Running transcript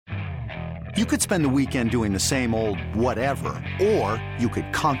You could spend the weekend doing the same old whatever, or you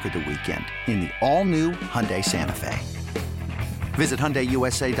could conquer the weekend in the all-new Hyundai Santa Fe. Visit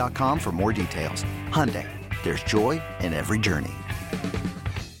HyundaiUSA.com for more details. Hyundai, there's joy in every journey.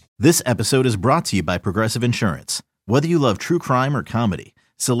 This episode is brought to you by Progressive Insurance. Whether you love true crime or comedy,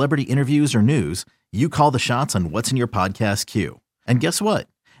 celebrity interviews or news, you call the shots on what's in your podcast queue. And guess what?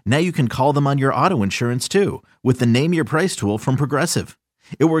 Now you can call them on your auto insurance too with the Name Your Price tool from Progressive.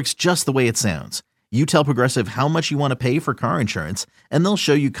 It works just the way it sounds. You tell Progressive how much you want to pay for car insurance, and they'll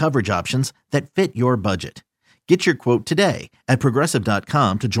show you coverage options that fit your budget. Get your quote today at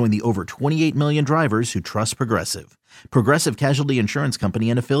Progressive.com to join the over 28 million drivers who trust Progressive. Progressive Casualty Insurance Company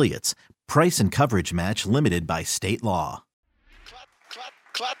and Affiliates. Price and coverage match limited by state law.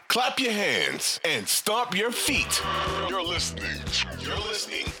 Clap your hands and stomp your feet. You're listening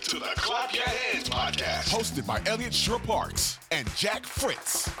to the Clap Your Hands podcast, hosted by Elliot Shore-Parks and Jack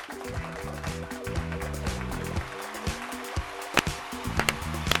Fritz.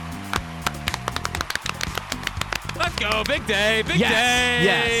 Let's go. Big day. Big day.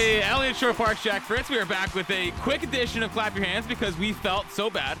 Yes. Elliot Shore-Parks, Jack Fritz. We are back with a quick edition of Clap Your Hands because we felt so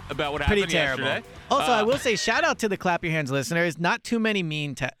bad about what happened yesterday. Also, I will say shout out to the Clap Your Hands listeners. Not too many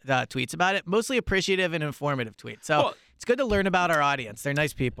mean tweets about it. Mostly appreciative and informative tweets. So it's good to learn about our audience. They're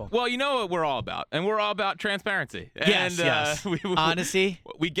nice people. Well, you know what we're all about, and we're all about transparency. Yes, and, honesty.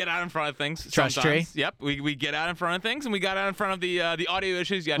 We get out in front of things. Trust sometimes. tree. Yep, we get out in front of things, and we got out in front of the audio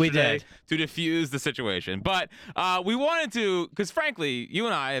issues yesterday to diffuse the situation. But we wanted to, because frankly, you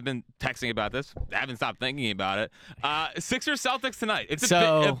and I have been texting about this. I haven't stopped thinking about it. Sixers Celtics tonight. It's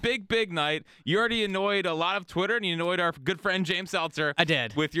a big night. You already annoyed a lot of Twitter, and you annoyed our good friend James Seltzer. I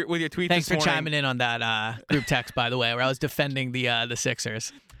did with your tweet. Thanks this for morning. chiming in on that group text, by the way, where I was defending the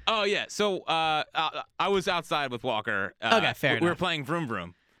Sixers. Oh yeah. So I was outside with Walker. Okay, fair enough. We were playing Vroom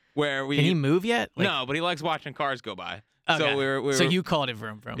Vroom. Where we Can he move yet? No, but he likes watching cars go by. Okay. So so you called it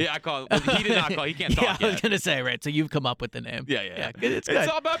Vroom Vroom. Yeah, I called it. He did not call. He can't talk yeah, yet. I was gonna say, right. So you've come up with the name. Yeah. It's good.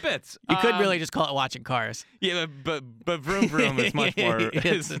 It's all about bits. You could really just call it watching cars. Yeah, but Vroom Vroom is much more.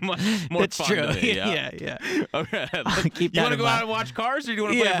 Is much more That's fun true. To me, Yeah. Okay. Keep you want to go out and watch cars, or do you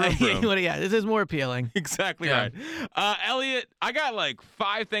want to play Vroom Vroom? Yeah, this is more appealing. Exactly right. Elliot, I got like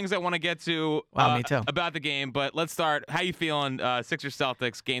 5 things I want to get to. Wow, me too. About the game, but let's start. How you feeling? Sixers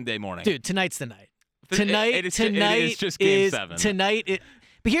Celtics game day morning. Dude, tonight's the night. It is just game 7.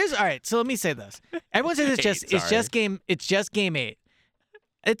 But here's all right. So let me say this. Everyone says it's just game 8.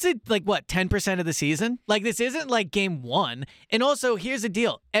 It's like what 10% of the season. Like this isn't like game 1. And also here's the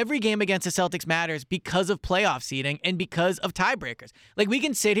deal: every game against the Celtics matters because of playoff seeding and because of tiebreakers. Like we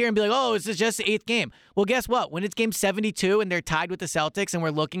can sit here and be like, oh, this is just the 8th game. Well, guess what? When it's game 72 and they're tied with the Celtics, and we're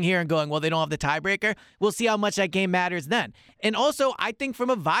looking here and going, well, they don't have the tiebreaker. We'll see how much that game matters then. And also, I think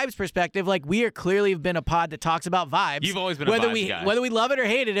from a vibes perspective, like we are clearly have been a pod that talks about vibes. You've always been a vibes guy. Whether we love it or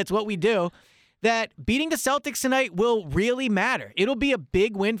hate it, it's what we do. That beating the Celtics tonight will really matter. It'll be a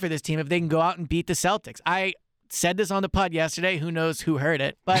big win for this team if they can go out and beat the Celtics. I said this on the pod yesterday. Who knows who heard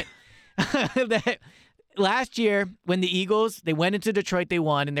it? But that last year when the Eagles, they went into Detroit, they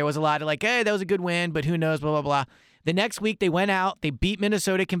won, and there was a lot of like, hey, that was a good win, but who knows, blah, blah, blah. The next week they went out, they beat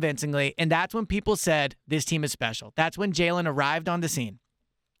Minnesota convincingly, and that's when people said this team is special. That's when Jalen arrived on the scene.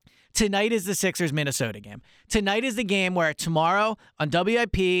 Tonight is the Sixers-Minnesota game. Tonight is the game where tomorrow on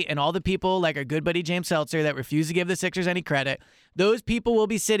WIP and all the people like our good buddy James Seltzer that refuse to give the Sixers any credit, those people will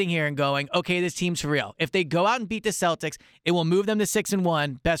be sitting here and going, okay, this team's for real. If they go out and beat the Celtics, it will move them to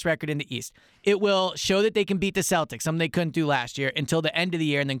 6-1, best record in the East. It will show that they can beat the Celtics, something they couldn't do last year until the end of the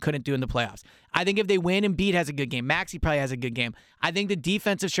year and then couldn't do in the playoffs. I think if they win, Embiid has a good game. Maxey probably has a good game. I think the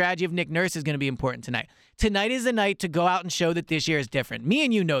defensive strategy of Nick Nurse is going to be important tonight. Tonight is the night to go out and show that this year is different. Me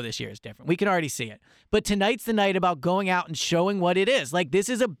and you know this year is different. We can already see it. But tonight's the night about going out and showing what it is. Like, this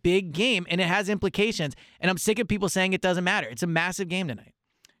is a big game, and it has implications. And I'm sick of people saying it doesn't matter. It's a massive game tonight.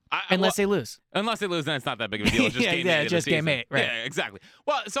 Unless they lose. Unless they lose, then it's not that big of a deal. It's just game 8 of the game season. 8, right. Yeah, exactly.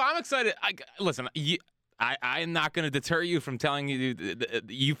 Well, so I'm excited. Listen, I am not going to deter you from telling you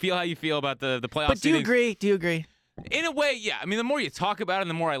you feel how you feel about the playoffs. But do you agree? Do you agree? In a way, yeah. I mean, the more you talk about it and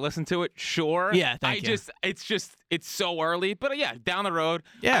the more I listen to it, sure. Yeah, thank you. It's so early. But yeah, down the road.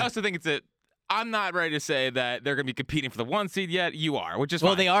 Yeah. I also think I'm not ready to say that they're going to be competing for the 1 seed yet. You are, which is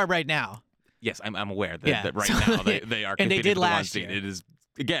well, fine. they are right now. Yes, I'm aware that right now they are competing and they did for the last 1 seed. year. It is,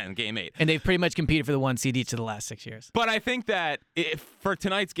 again, game 8. And they've pretty much competed for the 1 seed each of the last 6 years. But I think that for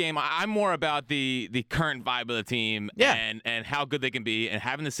tonight's game, I'm more about the current vibe of the team and how good they can be and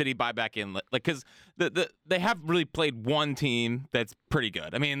having the city buy back in. Like, because they have really played one team that's pretty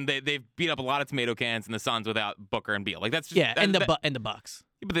good. I mean, they've beat up a lot of tomato cans in the Suns without Booker and Beal. Like that's just, and the Bucks.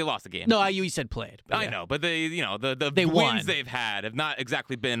 But they lost the game. No, you said played. I know, but the wins won. They've had have not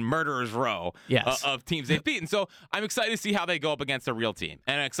exactly been murderer's row of teams they've beaten. So I'm excited to see how they go up against a real team,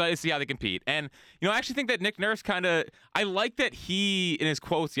 and I'm excited to see how they compete. And I actually think that Nick Nurse I like that he in his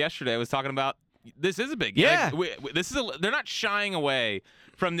quotes yesterday was talking about this is a big game. Yeah. They're not shying away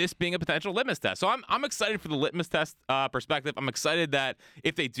from this being a potential litmus test. So I'm excited for the litmus test perspective. I'm excited that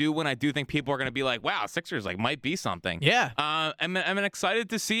if they do win, I do think people are going to be like, wow, Sixers might be something. Yeah. I'm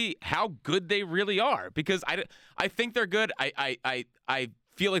excited to see how good they really are because I think they're good. I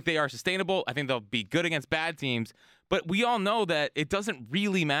feel like they are sustainable. I think they'll be good against bad teams. But we all know that it doesn't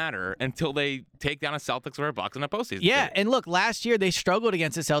really matter until they take down a Celtics or a Bucks in a postseason. Yeah, and look, last year they struggled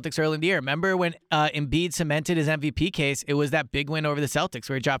against the Celtics early in the year. Remember when Embiid cemented his MVP case? It was that big win over the Celtics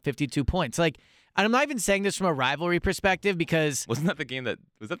where he dropped 52 points. Like, and I'm not even saying this from a rivalry perspective because wasn't that the game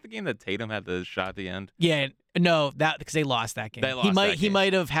that Tatum had the shot at the end? Yeah, no, that because they lost that game. He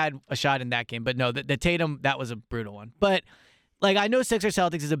might have had a shot in that game, but no, the Tatum, that was a brutal one. But like, I know Sixers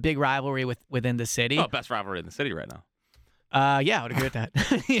Celtics is a big rivalry within the city. Oh, best rivalry in the city right now. Yeah, I would agree with that.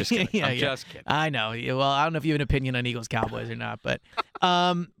 Just kidding. I'm just kidding. I know. Well, I don't know if you have an opinion on Eagles Cowboys or not, but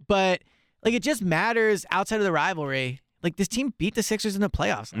like it just matters outside of the rivalry. Like this team beat the Sixers in the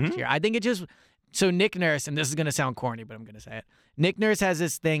playoffs last year. I think it just so Nick Nurse, and this is gonna sound corny, but I'm gonna say it. Nick Nurse has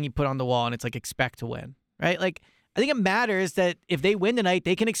this thing he put on the wall, and it's like expect to win, right? Like. I think it matters that if they win tonight,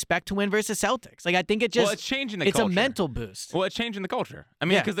 they can expect to win versus Celtics. Like I think it just it's changing the culture. It's a mental boost. Well, it's changing the culture. I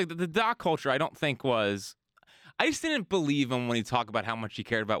mean, because the Doc culture, I don't think was. I just didn't believe him when he talked about how much he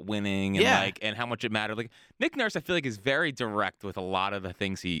cared about winning and and how much it mattered. Like Nick Nurse, I feel like is very direct with a lot of the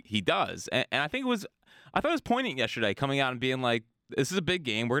things he does, and I think I thought it was poignant yesterday, coming out and being like, "This is a big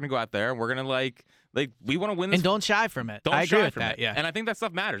game. We're gonna go out there and we're gonna like we want to win this." And don't shy from it. I agree with that. Yeah, and I think that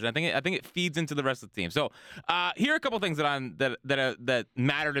stuff matters. I think it feeds into the rest of the team. So here are a couple things that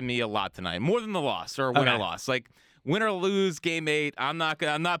matter to me a lot tonight, more than the loss or win or loss. Like. Win or lose, game 8. I'm not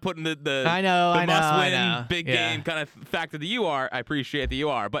putting the must win big game kind of factor that you are. I appreciate that you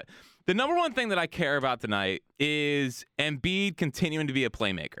are, but the number one thing that I care about tonight is Embiid continuing to be a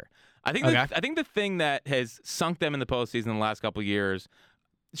playmaker. I think the thing that has sunk them in the postseason in the last couple of years.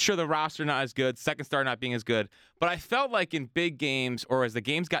 Sure, the roster not as good, second star not being as good, but I felt like in big games or as the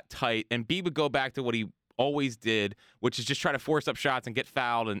games got tight, Embiid would go back to what he always did, which is just try to force up shots and get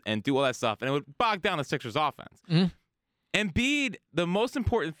fouled and do all that stuff, and it would bog down the Sixers' offense. Embiid, the most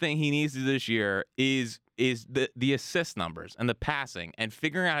important thing he needs to do this year is the assist numbers and the passing and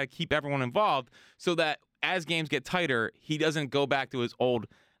figuring out how to keep everyone involved so that as games get tighter, he doesn't go back to his old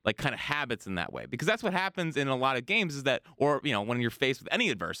like kind of habits in that way, because that's what happens in a lot of games is that, or when you're faced with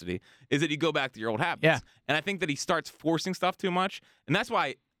any adversity, is that you go back to your old habits. Yeah. And I think that he starts forcing stuff too much, and that's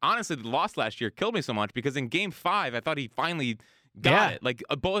why. Honestly, the loss last year killed me so much because in Game 5, I thought he finally got it, like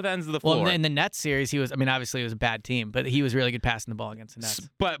both ends of the floor. Well, in the Nets series, he was. I mean, obviously, it was a bad team, but he was really good passing the ball against the Nets.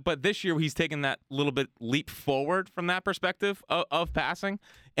 But this year, he's taken that little bit leap forward from that perspective of passing.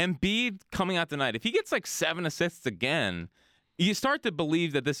 Embiid coming out tonight, if he gets like 7 assists again, you start to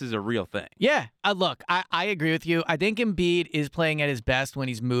believe that this is a real thing. Yeah. Look, I agree with you. I think Embiid is playing at his best when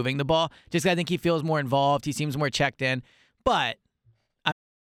he's moving the ball. Just I think he feels more involved. He seems more checked in, but.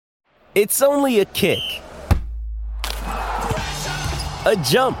 It's only a kick, a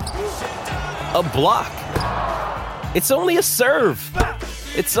jump, a block. It's only a serve.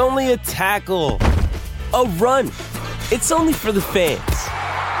 It's only a tackle, a run. It's only for the fans.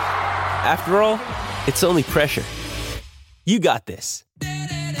 After all, it's only pressure. You got this.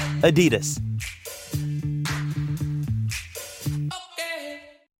 Adidas.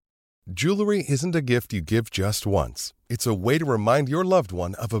 Jewelry isn't a gift you give just once. It's a way to remind your loved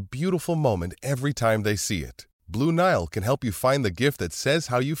one of a beautiful moment every time they see it. Blue Nile can help you find the gift that says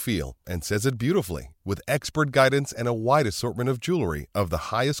how you feel and says it beautifully, with expert guidance and a wide assortment of jewelry of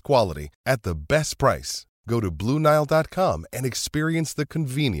the highest quality at the best price. Go to BlueNile.com and experience the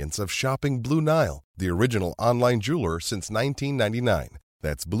convenience of shopping Blue Nile, the original online jeweler since 1999.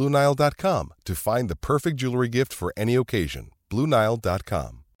 That's BlueNile.com to find the perfect jewelry gift for any occasion.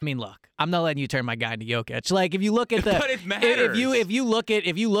 BlueNile.com. I mean, look, I'm not letting you turn my guy into Jokic. Like, if you look at the, but it matters. if you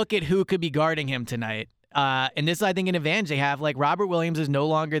look at who could be guarding him tonight, and this is, I think, an advantage they have. Like, Robert Williams is no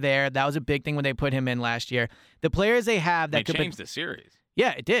longer there. That was a big thing when they put him in last year. The players they have that could change the series.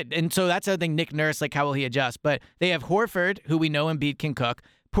 Yeah, it did, and so that's the thing. Nick Nurse, like, how will he adjust? But they have Horford, who we know Embiid can cook.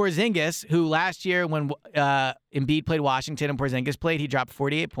 Porzingis, who last year when Embiid played Washington and Porzingis played, he dropped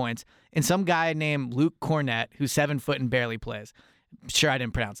 48 points, and some guy named Luke Cornett, who's 7 foot and barely plays. Sure, I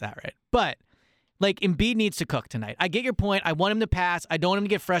didn't pronounce that right. But Like, Embiid needs to cook tonight. I get your point. I want him to pass. I don't want him to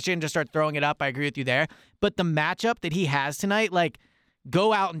get frustrated and just start throwing it up. I agree with you there. But the matchup that he has tonight, like,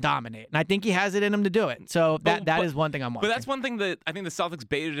 go out and dominate. And I think he has it in him to do it. So that is one thing I'm watching. But that's one thing that I think the Celtics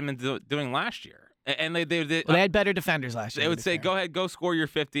baited him into doing last year. And they had better defenders last year. They would say, go ahead, go score your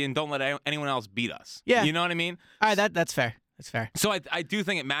 50 and don't let anyone else beat us. Yeah. You know what I mean? All right, that's fair. That's fair. So I do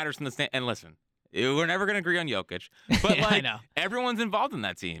think it matters from the stand. And listen, we're never going to agree on Jokic, but yeah, I know. Everyone's involved in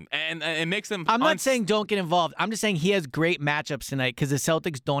that team, and it makes them. I'm not saying don't get involved. I'm just saying he has great matchups tonight because the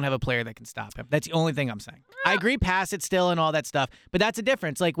Celtics don't have a player that can stop him. That's the only thing I'm saying. I agree, pass it still and all that stuff, but that's a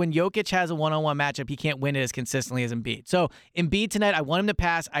difference. Like when Jokic has a one-on-one matchup, he can't win it as consistently as Embiid. So Embiid tonight, I want him to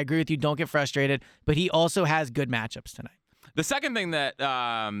pass. I agree with you. Don't get frustrated, but he also has good matchups tonight. The second thing that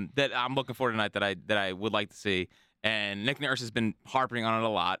that I'm looking for tonight that I would like to see. And Nick Nurse has been harping on it a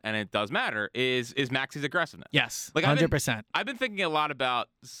lot, and it does matter, is Maxi's aggressiveness. Yes, like 100%. I've been thinking a lot about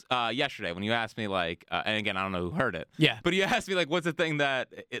yesterday when you asked me, like, and again, I don't know who heard it. Yeah. But you asked me, like, what's the thing that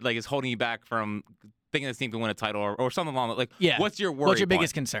is holding you back from thinking this team can win a title or something along that? Like, what's your worry? What's your point?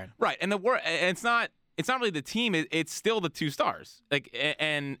 biggest concern? Right. And it's not really the team. It's still the two stars. Like,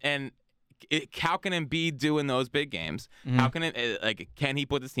 and how can Embiid do in those big games? Mm-hmm. How can can he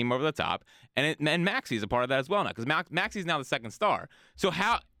put this team over the top? And Maxi's a part of that as well now because Maxi's now the second star. So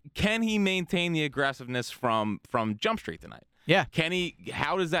how can he maintain the aggressiveness from Jump Street tonight? Yeah.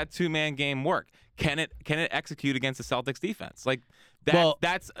 How does that 2-man game work? Can it execute against the Celtics defense? Like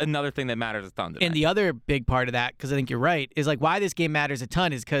that's another thing that matters a ton tonight. And the other big part of that, because I think you're right, is like why this game matters a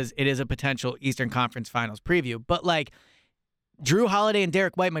ton is because it is a potential Eastern Conference Finals preview. But like Drew Holiday and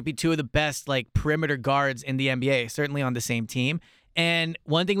Derek White might be two of the best like perimeter guards in the NBA, certainly on the same team. And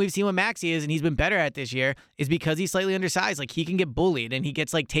one thing we've seen with Maxey is, and he's been better at this year, is because he's slightly undersized. Like he can get bullied and he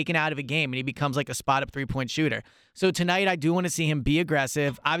gets like taken out of a game and he becomes like a spot up 3-point shooter. So tonight I do want to see him be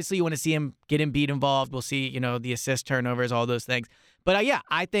aggressive. Obviously you want to see him get Embiid involved. We'll see, the assist turnovers, all those things. But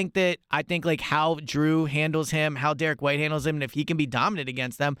I think like how Drew handles him, how Derek White handles him, and if he can be dominant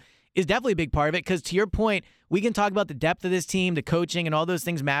against them is definitely a big part of it. Because to your point, we can talk about the depth of this team, the coaching, and all those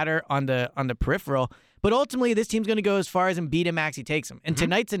things matter on the peripheral. But ultimately, this team's going to go as far as Embiid and Maxey takes them. And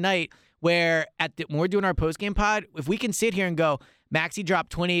tonight's a night where when we're doing our postgame pod, if we can sit here and go, Maxey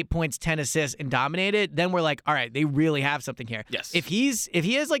dropped 28 points, 10 assists, and dominated, then we're like, all right, they really have something here. Yes. If he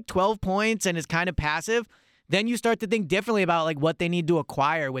has like 12 points and is kind of passive, then you start to think differently about like what they need to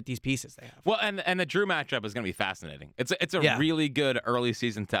acquire with these pieces they have. Well, and the Drew matchup is going to be fascinating. It's a really good early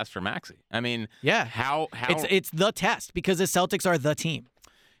season test for Maxey. I mean, how it's the test because the Celtics are the team.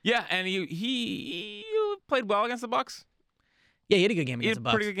 Yeah, and he played well against the Bucks. Yeah, he had a good game against the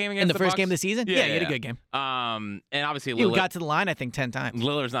Bucks. Pretty good game against in the first Bucks. game of the season. Yeah, he had a good game. And obviously, he got to the line, I think, 10 times.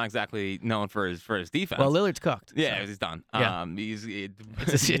 Lillard's not exactly known for his defense. Well, Lillard's cooked. Yeah, so. He's done. Yeah.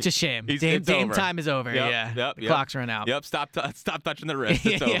 It's a shame. Game time is over. Yep, the clock's run out. Yep. Stop touching the wrist.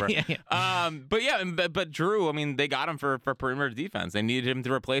 It's over. Yeah. But Drew, I mean, they got him for perimeter defense. They needed him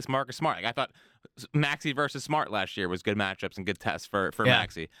to replace Marcus Smart. Like, I thought Maxey versus Smart last year was good matchups and good tests for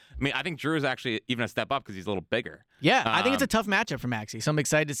Maxey. I mean, I think Drew is actually even a step up because he's a little bigger. Yeah, I think it's a tough matchup for Maxey, so I'm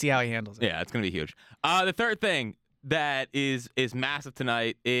excited to see how he handles it. Yeah, it's going to be huge. The third thing that is massive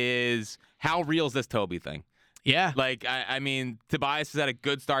tonight is how real is this Toby thing? Yeah. Like, I mean, Tobias has had a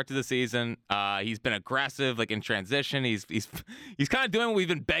good start to the season. He's been aggressive, like in transition. He's kind of doing what we've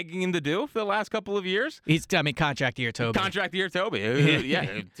been begging him to do for the last couple of years. Contract year Toby. Contract year Toby. Yeah,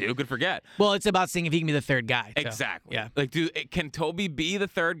 who could forget? Well, it's about seeing if he can be the third guy. So. Exactly. Yeah. Like, can Toby be the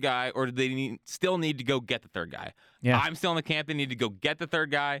third guy, or do they still need to go get the third guy? Yeah. I'm still in the camp. They need to go get the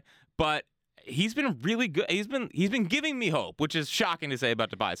third guy, but he's been really good. He's been giving me hope, which is shocking to say about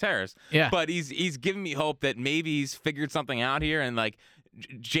Tobias Harris. Yeah. But he's giving me hope that maybe he's figured something out here, and like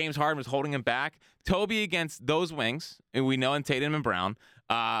James Harden was holding him back. Toby against those wings, and we know in Tatum and Brown,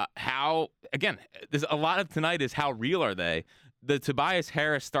 how again, there's a lot of tonight is how real are they? The Tobias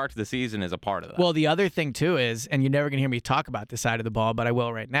Harris start to the season is a part of that. Well, the other thing, too, is, and you're never going to hear me talk about this side of the ball, but I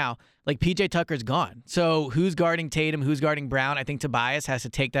will right now, like P.J. Tucker's gone. So who's guarding Tatum? Who's guarding Brown? I think Tobias has to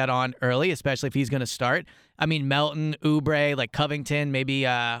take that on early, especially if he's going to start. I mean, Melton, Oubre, like Covington, maybe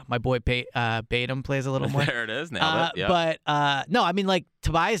my boy Batum plays a little more. There it is. Nailed it. Yep. But, no, I mean, like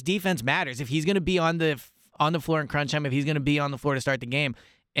Tobias' defense matters. If he's going to be on the floor in crunch time, if he's going to be on the floor to start the game,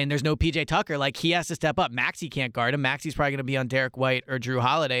 and there's no P.J. Tucker, like he has to step up. Maxey can't guard him. Maxey's probably going to be on Derek White or Drew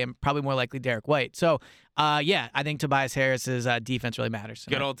Holiday, and probably more likely Derek White. So Yeah, I think Tobias Harris's defense really matters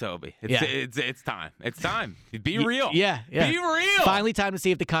tonight. Good old Toby. It's time. It's time. Be real. Yeah. Be real. Finally time to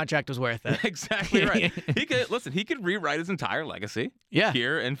see if the contract was worth it. Exactly right. He could rewrite his entire legacy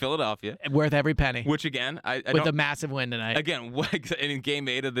here in Philadelphia. Worth every penny. Which again, with a massive win tonight. Again, in game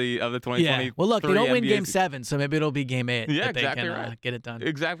 8 of the 2020. Yeah. Well, look, they don't win NBA game 7, so maybe it'll be game 8 Yeah, that they exactly can right. Get it done.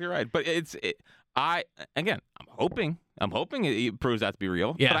 Exactly right. But I'm hoping it proves that to be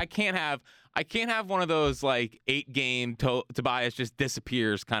real. Yeah. But I can't have one of those like 8-game Tobias just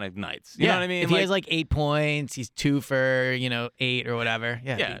disappears kind of nights. You know what I mean? If he has like 8 points, he's 2 for 8 or whatever.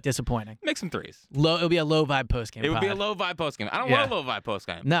 Yeah. Disappointing. Make some threes. It'll be a low vibe post game. It would be a low vibe post game. I don't want a low vibe post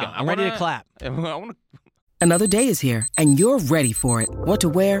game. No, I'm ready to clap. Another day is here, and you're ready for it. What to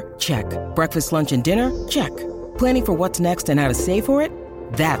wear? Check. Breakfast, lunch, and dinner? Check. Planning for what's next and how to save for it?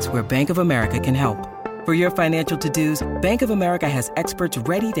 That's where Bank of America can help. For your financial to-dos, Bank of America has experts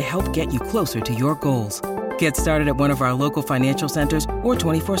ready to help get you closer to your goals. Get started at one of our local financial centers or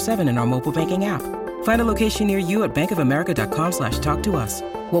 24/7 in our mobile banking app. Find a location near you at bankofamerica.com/talktous.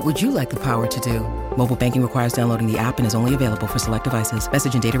 What would you like the power to do? Mobile banking requires downloading the app and is only available for select devices.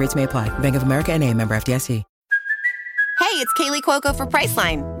 Message and data rates may apply. Bank of America NA, member FDIC. Hey, it's Kaylee Cuoco for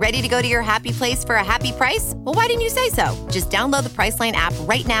Priceline. Ready to go to your happy place for a happy price? Well, why didn't you say so? Just download the Priceline app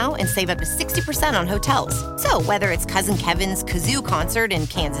right now and save up to 60% on hotels. So whether it's Cousin Kevin's Kazoo Concert in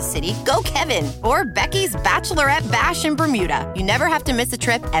Kansas City, go Kevin, or Becky's Bachelorette Bash in Bermuda, you never have to miss a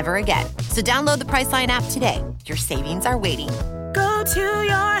trip ever again. So download the Priceline app today. Your savings are waiting. Go to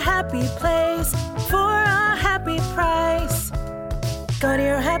your happy place for a happy price. Go to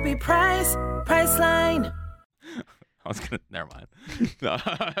your happy price, Priceline. I was gonna. Never mind. No,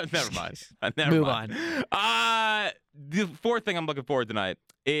 never mind. Move on. The fourth thing I'm looking forward to tonight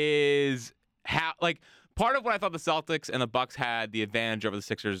is how, like, part of what I thought the Celtics and the Bucks had the advantage over the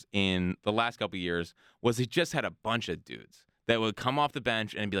Sixers in the last couple of years was they just had a bunch of dudes that would come off the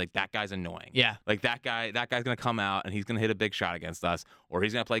bench and be like, that guy's annoying. Yeah. Like that guy's gonna come out and he's gonna hit a big shot against us, or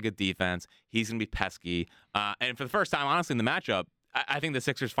he's gonna play good defense. He's gonna be pesky. And for the first time, honestly, in the matchup, I think the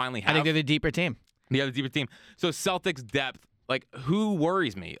Sixers finally have. I think they're the deeper team. Yeah, the deeper team. So Celtics depth, like, who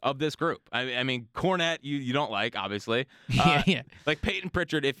worries me of this group? I mean, Cornette, you don't like, obviously. Yeah. Like Peyton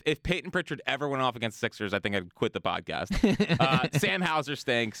Pritchard. If Peyton Pritchard ever went off against Sixers, I think I'd quit the podcast. Sam Hauser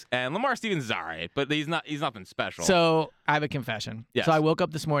stinks, and Lamar Stevens is all right, but he's nothing special. So I have a confession. Yes. So I woke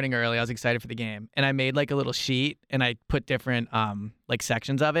up this morning early. I was excited for the game, and I made like a little sheet, and I put different like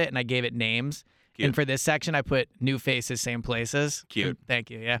sections of it, and I gave it names. Cute. And for this section, I put new faces, same places. Cute. Thank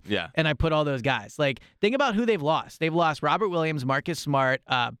you. Yeah. Yeah. And I put all those guys. Like, think about who they've lost. They've lost Robert Williams, Marcus Smart,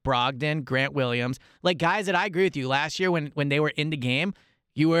 Brogdon, Grant Williams. Like, guys that I agree with you. Last year when they were in the game,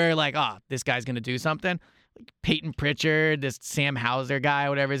 you were like, oh, this guy's going to do something. Like Peyton Pritchard, this Sam Hauser guy,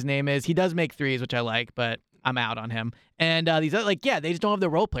 whatever his name is. He does make threes, which I like, but I'm out on him. And these other, like, yeah, they just don't have the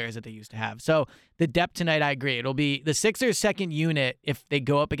role players that they used to have. So the depth tonight, I agree. It'll be the Sixers' second unit if they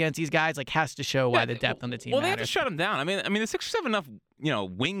go up against these guys. Like, has to show why the depth on the team. Well, matters. they have to shut them down. I mean, the Sixers have enough,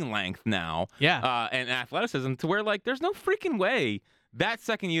 wing length now. Yeah. And athleticism to where, like, there's no freaking way that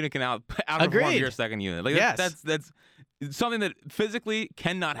second unit can outperform your second unit. Like, yes. That's something that physically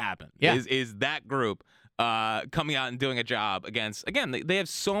cannot happen. Yeah. Is that group coming out and doing a job against? Again, they have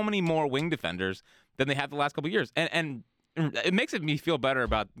so many more wing defenders than they have the last couple of years, and it makes me feel better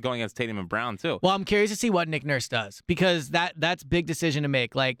about going against Tatum and Brown too. Well, I'm curious to see what Nick Nurse does, because that's a big decision to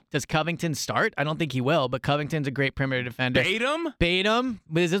make. Like, does Covington start? I don't think he will, but Covington's a great perimeter defender. Batum?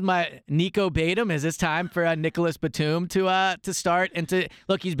 Is this my Nico Batum? Is this time for Nicholas Batum to start? And to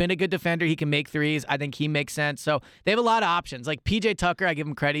look, he's been a good defender. He can make threes. I think he makes sense. So they have a lot of options. Like PJ Tucker, I give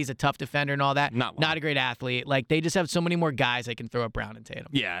him credit. He's a tough defender and all that. Not a great athlete. Like, they just have so many more guys they can throw at Brown and Tatum.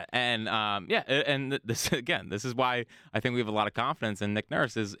 Yeah, and this is why I think we have a lot of confidence in Nick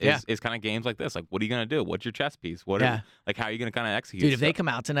Nurse is kind of games like this. Like, what are you going to do? What's your chess piece? How are you going to kind of execute? Dude, if they come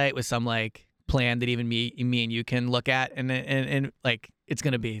out tonight with some like plan that even me and you can look at and like, it's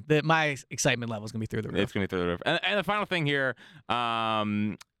going to be my excitement level is going to be through the roof. It's going to be through the roof. And the final thing here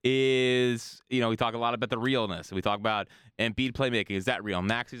is, we talk a lot about the realness. We talk about Embiid playmaking. Is that real?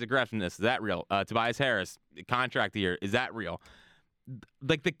 Maxi's aggressiveness. Is that real? Tobias Harris, contract year. Is that real?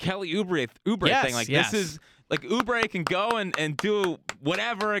 Like the Kelly Oubre thing. Like, this is like Oubre can go and do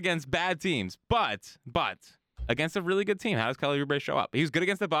whatever against bad teams, but against a really good team, how does Kelly Oubre show up? He was good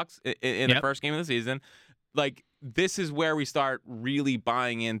against the Bucks in the first game of the season. Like, this is where we start really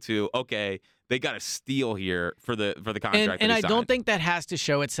buying into, okay, they got to steal here for the contract. And I don't think that has to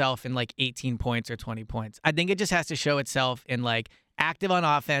show itself in like 18 points or 20 points. I think it just has to show itself in like active on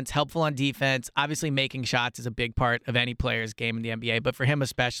offense, helpful on defense. Obviously, making shots is a big part of any player's game in the NBA, but for him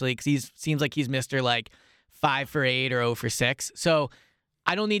especially, because he seems like he's Mr. like 5 for 8 or 0 for 6. So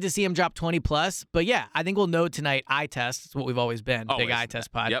I don't need to see him drop 20 plus, but yeah, I think we'll know tonight. Eye test. It's what we've always been. Always. Big eye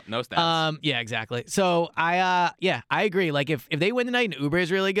test pod. Yep, no stats. Yeah, exactly. So I agree. Like if they win tonight and Uber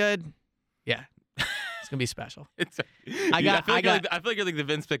is really good, yeah. Gonna be special. I feel like you're like the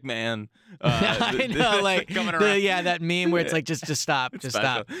Vince McMahon. I know, like coming around. That meme where it's like just stop, just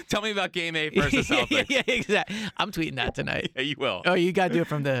stop. Tell me about Game 8 versus Celtics. yeah, exactly. I'm tweeting that tonight. Yeah, you will. Oh, you gotta do it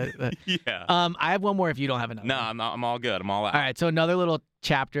from the yeah. I have one more if you don't have another. No, I'm all good. I'm all out. All right, so another little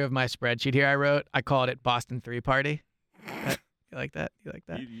chapter of my spreadsheet here I wrote. I called it Boston 3 Party. You like that? You like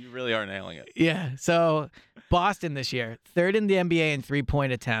that? You really are nailing it. Yeah. So Boston this year, 3rd in the NBA in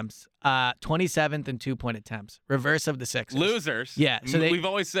 3-point attempts, 27th in 2-point attempts. Reverse of the Sixers. Losers. Yeah. So we've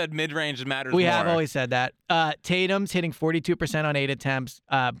always said mid-range matters we more. have always said that. Tatum's hitting 42% on 8 attempts.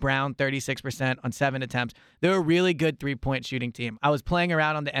 Brown 36% on 7 attempts. They're a really good 3-point shooting team. I was playing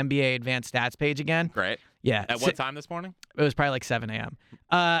around on the NBA advanced stats page again. Great. Yeah. At what time this morning? It was probably like 7 a.m.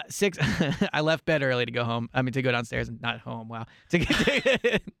 6. I left bed early to go home. I mean, to go downstairs and not home. Wow. To go.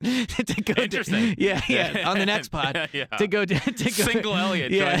 Interesting. Yeah. On the next pod. Yeah. To go. Single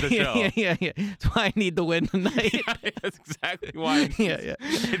Elliott joined the show. Yeah. That's why I need the win tonight. Yeah, that's exactly why. Yeah.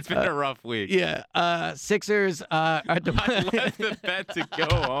 It's been a rough week. Yeah. Sixers are the. I left the bet to go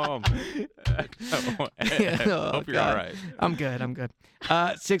home. Hope you're all right. I'm good.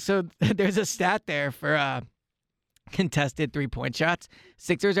 So there's a stat there for contested 3-point shots.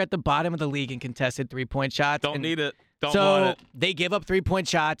 Sixers are at the bottom of the league in contested 3-point shots. Don't need it. Don't want it. They give up 3-point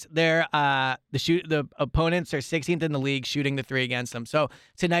shots. They're the opponents are 16th in the league shooting the 3 against them. So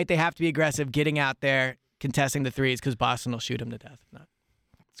tonight they have to be aggressive, getting out there, contesting the 3s because Boston will shoot them to death.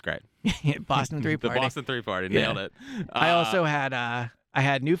 It's great. Boston 3 party. The Boston 3 party. Nailed it. I also had I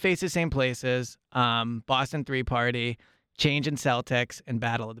had New Faces, Same Places, Boston 3 party, Change in Celtics, and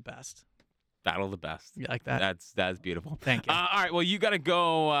Battle of the Best. Battle of the Best. You like that? That's beautiful. Thank you. All right. Well, you got to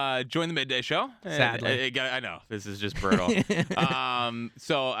go join the midday show. Sadly. I know. This is just brutal.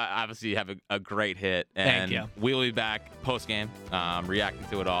 So obviously you have a great hit. And Thank you. We'll be back post-game reacting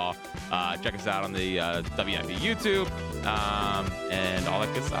to it all. Check us out on the WIP YouTube and all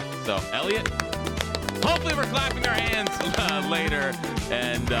that good stuff. So, Elliot, hopefully we're clapping our hands later.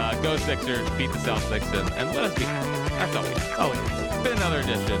 And go Sixers, beat the Celtics, and let us be happy. That's all we have. It's been another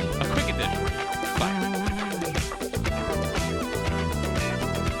edition of